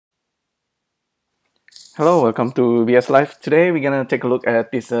Hello, welcome to BSLIVE. Today we're gonna take a look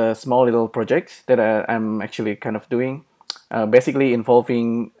at this small little project that I'm actually kind of doing, basically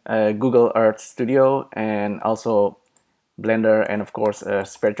involving Google Earth Studio and also Blender and of course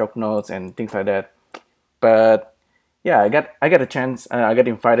spare chalk notes and things like that. But yeah, I got a chance. I got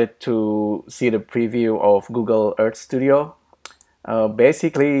invited to see the preview of Google Earth Studio.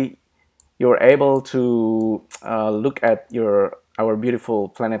 Basically, you're able to look at our beautiful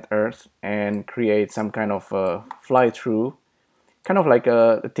planet Earth and create some kind of fly-through, kind of like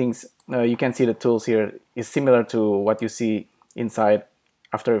the things you can see. The tools here is similar to what you see inside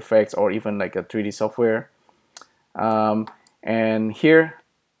After Effects or even like a 3D software. And here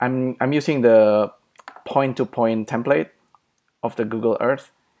I'm using the point-to-point template of the Google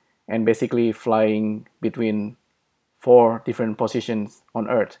Earth and basically flying between 4 different positions on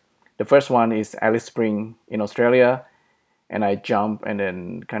Earth. The first one is Alice Spring in Australia, and I jump and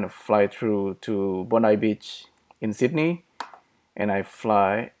then kind of fly through to Bondi Beach in Sydney, and I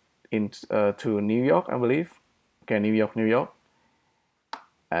fly to New York, I believe. Okay, New York,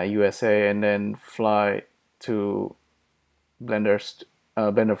 USA, and then fly to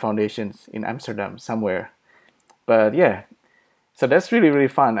Blender Foundations in Amsterdam somewhere. But yeah, so that's really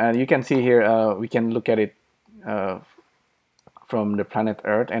fun, and you can see here we can look at it from the planet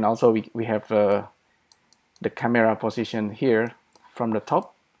Earth, and also we have the camera position here from the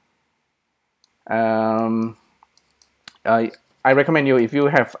top. I recommend you, if you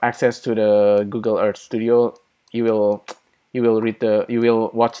have access to the Google Earth Studio, you will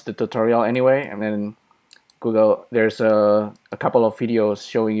watch the tutorial anyway, and then there's a couple of videos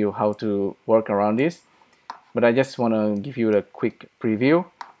showing you how to work around this. But I just want to give you a quick preview.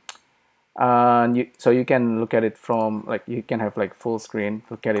 So you can look at it from, like, you can have like full screen,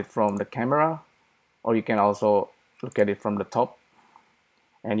 look at it from the camera, or you can also look at it from the top,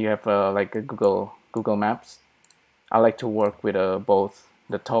 and you have like a Google Maps. I like to work with both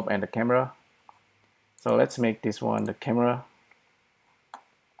the top and the camera. So let's make this one the camera.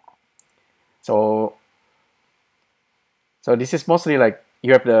 So this is mostly like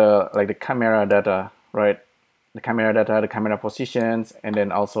you have the camera data, right? The camera data, the camera positions, and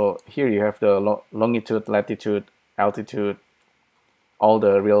then also here you have the longitude, latitude, altitude, all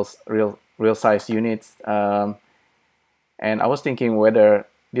the real size units. And I was thinking whether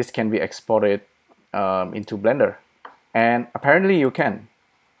this can be exported into Blender, and apparently you can.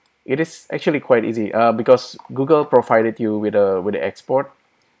 It is actually quite easy because Google provided you with the export.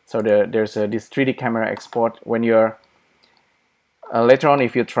 So there's this 3D camera export. When you're later on,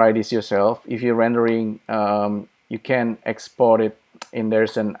 if you try this yourself, if you're rendering, you can export it, and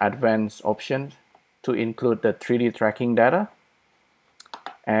there's an advanced option to include the 3D tracking data,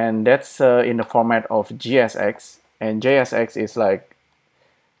 and that's in the format of JSX. And JSX is like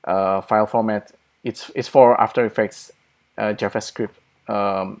file format. It's for After Effects JavaScript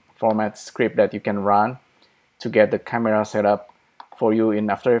format script that you can run to get the camera set up for you in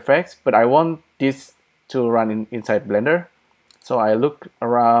After Effects. But I want this to run inside Blender. So I look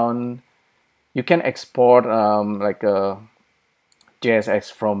around. You can export like a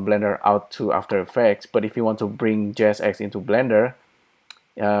JSX from Blender out to After Effects, but if you want to bring JSX into Blender,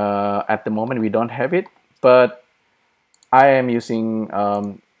 at the moment we don't have it. But I am using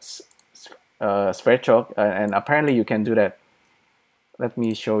spare chalk, and apparently you can do that. Let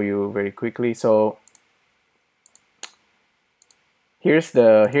me show you very quickly. So here's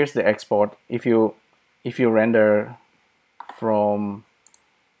the export. If you render from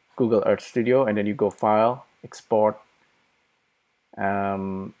Google Earth Studio, and then you go File, Export,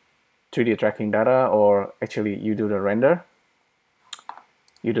 3D tracking data, or actually you do the render.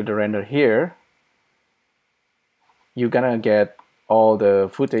 You do the render here. You're gonna get all the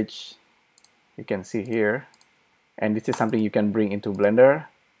footage you can see here, and this is something you can bring into Blender.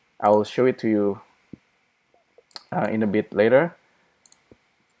 I'll show it to you in a bit later.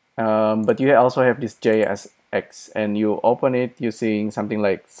 But you also have this JSX, and you open it using something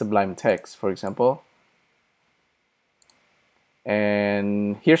like Sublime Text, for example.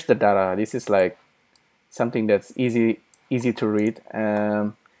 And here's the data. This is like something that's easy to read.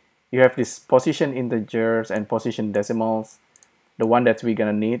 You have this position integers and position decimals. The one that we're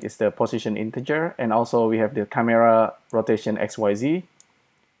gonna need is the position integer, and also we have the camera rotation XYZ.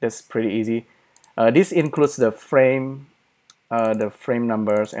 That's pretty easy. This includes the frame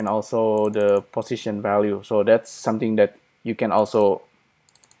numbers and also the position value. So that's something that you can also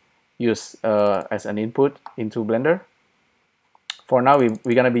use as an input into Blender. For now,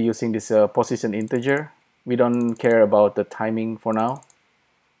 we're gonna be using this position integer. We don't care about the timing for now.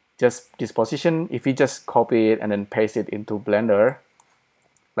 Just this position. If you just copy it and then paste it into Blender,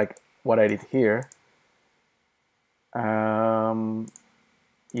 like what I did here, You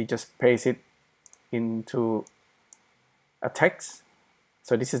just paste it into a text.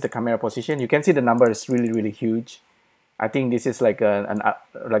 So this is the camera position. You can see the number is really huge. I think this is like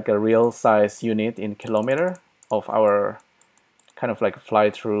like a real size unit in kilometer of our kind of like fly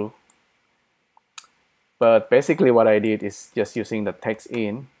through. But basically what I did is just using the text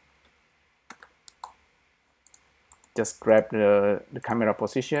in, just grab the camera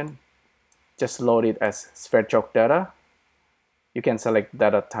position, just load it as sphere-choke data. You can select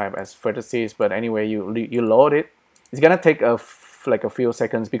data type as vertices, but anyway, you load it. It's gonna take like a few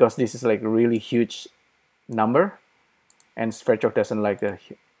seconds because this is like a really huge number, and sphere-choke doesn't like the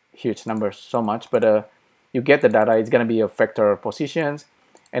huge numbers so much. But you get the data. It's gonna be a vector positions,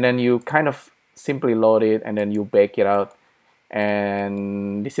 and then you kind of simply load it, and then you bake it out,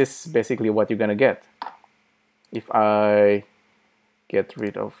 and this is basically what you're gonna get. If I get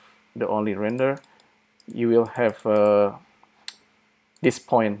rid of the only render, you will have this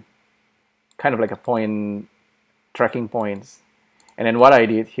point, kind of like a point tracking points. And then what I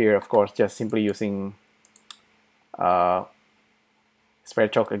did here, of course, just simply using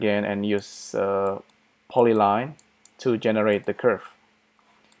sphere-choke again and use polyline to generate the curve.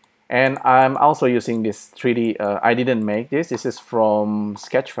 And I'm also using this 3D. I didn't make this. This is from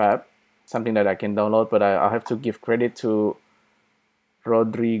Sketchfab, something that I can download, but I have to give credit to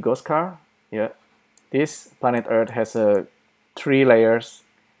Rodrigoscar. Yeah, this planet Earth has 3 layers: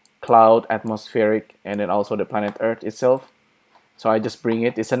 cloud, atmospheric, and then also the planet Earth itself. So I just bring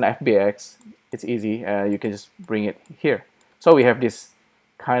it. It's an FBX. It's easy. You can just bring it here. So we have this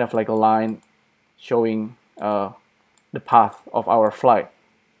kind of like a line showing the path of our flight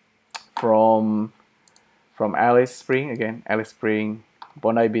from Alice Spring,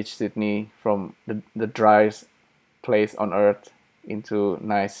 Bondi Beach, Sydney, from the driest place on Earth into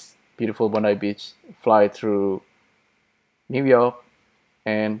nice, beautiful Bondi Beach, fly through New York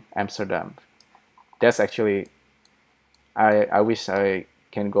and Amsterdam. That's actually, I wish I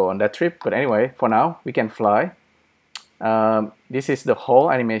can go on that trip, but anyway, for now we can fly. This is the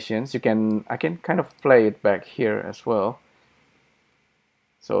whole animations. I can kind of play it back here as well.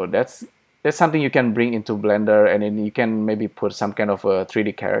 So that's something you can bring into Blender, and then you can maybe put some kind of a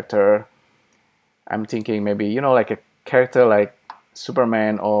 3D character. I'm thinking maybe, you know, like a character like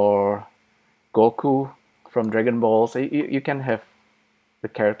Superman or Goku from Dragon Ball. So you can have the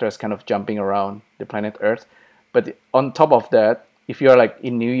characters kind of jumping around the planet Earth. But on top of that, if you're like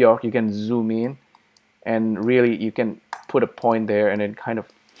in New York, you can zoom in and really you can put a point there and then kind of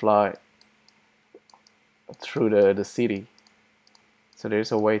fly through the city. So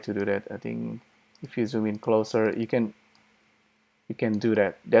there's a way to do that. I think if you zoom in closer, you can do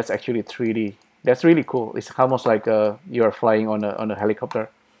that. That's actually 3D. That's really cool. It's almost like you're flying on a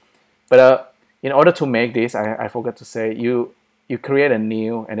helicopter. But in order to make this, I forgot to say, you create a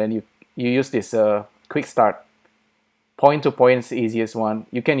new, and then you use this quick start. Point to point is the easiest one.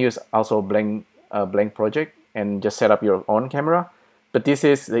 You can use also blank project and just set up your own camera, but this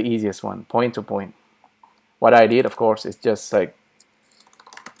is the easiest one, point to point. What I did, of course, is just like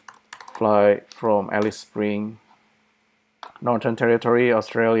fly from Alice Spring, Northern Territory,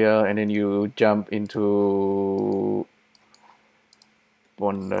 Australia, and then you jump into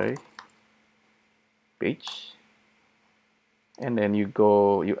Bondi Beach, and then you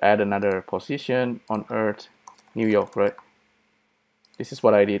add another position on Earth, New York, right? This is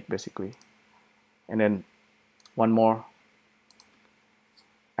what I did basically. And then one more,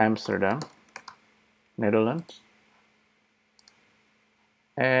 Amsterdam, Netherlands,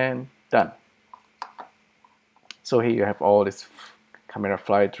 and done. So here you have all this camera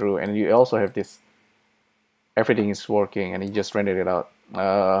fly through, and you also have this, everything is working, and you just rendered it out.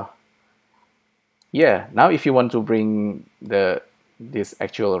 Yeah, now if you want to bring this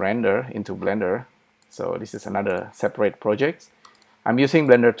actual render into Blender, so this is another separate project. I'm using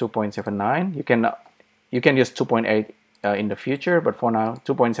Blender 2.79. You can use 2.8 in the future, but for now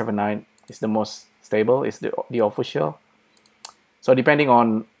 2.79 is the most stable, is the official. So depending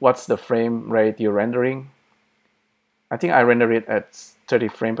on what's the frame rate you're rendering, I think I render it at 30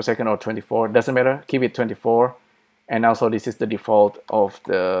 frames per second or 24, doesn't matter, keep it 24. And also this is the default of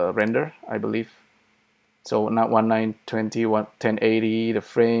the render, I believe. So not 1920, 1080, the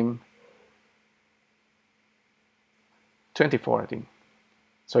frame 24, I think.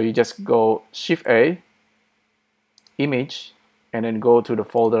 So you just go Shift A, image, and then go to the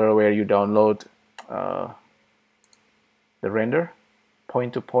folder where you download the render,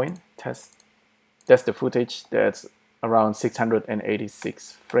 point to point test. That's the footage. That's around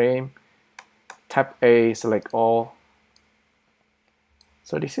 686 frame. Tap A, select all.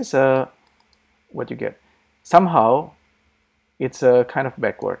 So this is what you get. Somehow it's kind of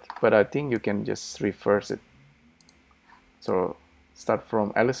backward, but I think you can just reverse it. So start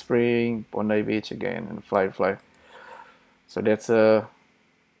from Alice Spring, Bondi Beach again, and fly. So that's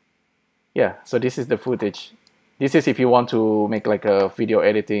yeah, so this is the footage. This is if you want to make like a video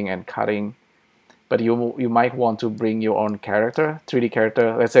editing and cutting, but you might want to bring your own character, 3D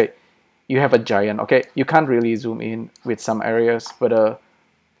character. Let's say you have a giant. Okay, you can't really zoom in with some areas, but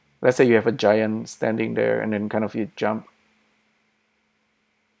let's say you have a giant standing there, and then kind of you jump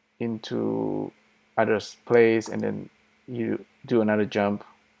into other place, and then you do another jump.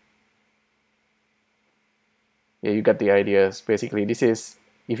 Yeah, you got the ideas. Basically, this is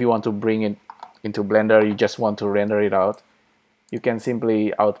if you want to bring it into Blender, you just want to render it out. You can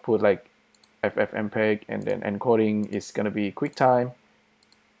simply output like FFmpeg, and then encoding is gonna be QuickTime,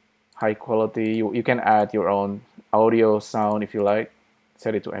 high quality. You can add your own audio, sound if you like,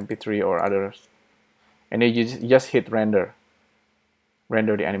 set it to MP3 or others, and then you just hit render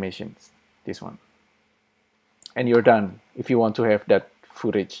the animations, this one, and you're done if you want to have that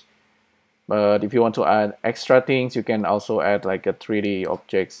footage. But if you want to add extra things, you can also add like a 3D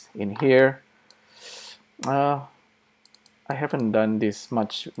objects in here. I haven't done this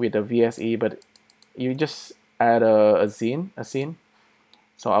much with the VSE, but you just add a scene.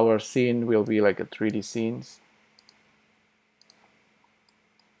 So our scene will be like a 3D scenes.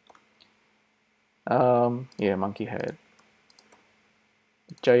 Yeah, monkey head,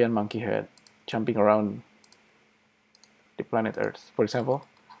 giant monkey head jumping around the planet Earth, for example.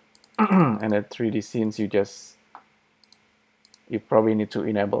 And at 3D scenes, you probably need to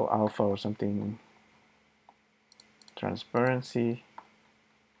enable alpha or something, transparency.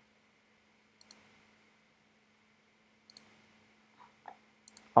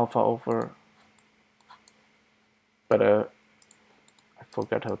 Alpha over, but I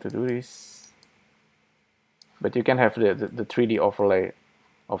forgot how to do this. But you can have the 3D overlay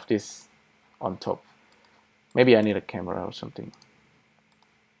of this on top. Maybe I need a camera or something.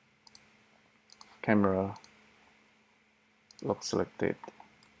 Camera, lock selected.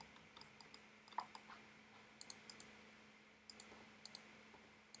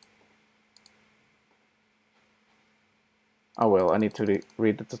 Oh well, I need to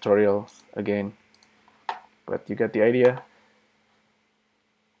read the tutorials again, but you get the idea.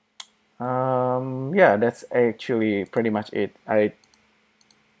 Yeah, that's actually pretty much it. I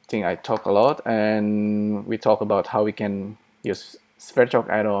think I talk a lot, and we talk about how we can use SphereChalk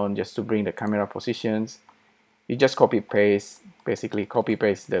add-on just to bring the camera positions. You just basically copy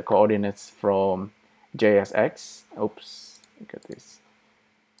paste the coordinates from JSX. Oops, look at this.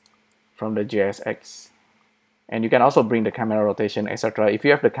 From the JSX. And you can also bring the camera rotation, etc. If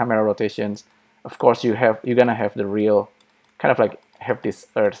you have the camera rotations, of course you're gonna have the real, kind of like have this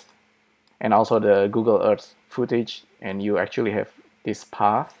Earth, and also the Google Earth footage, and you actually have this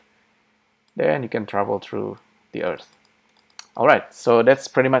path. Then you can travel through the Earth. Alright, so that's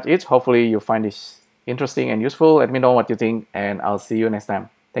pretty much it. Hopefully you find this interesting and useful. Let me know what you think, and I'll see you next time.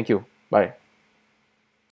 Thank you. Bye.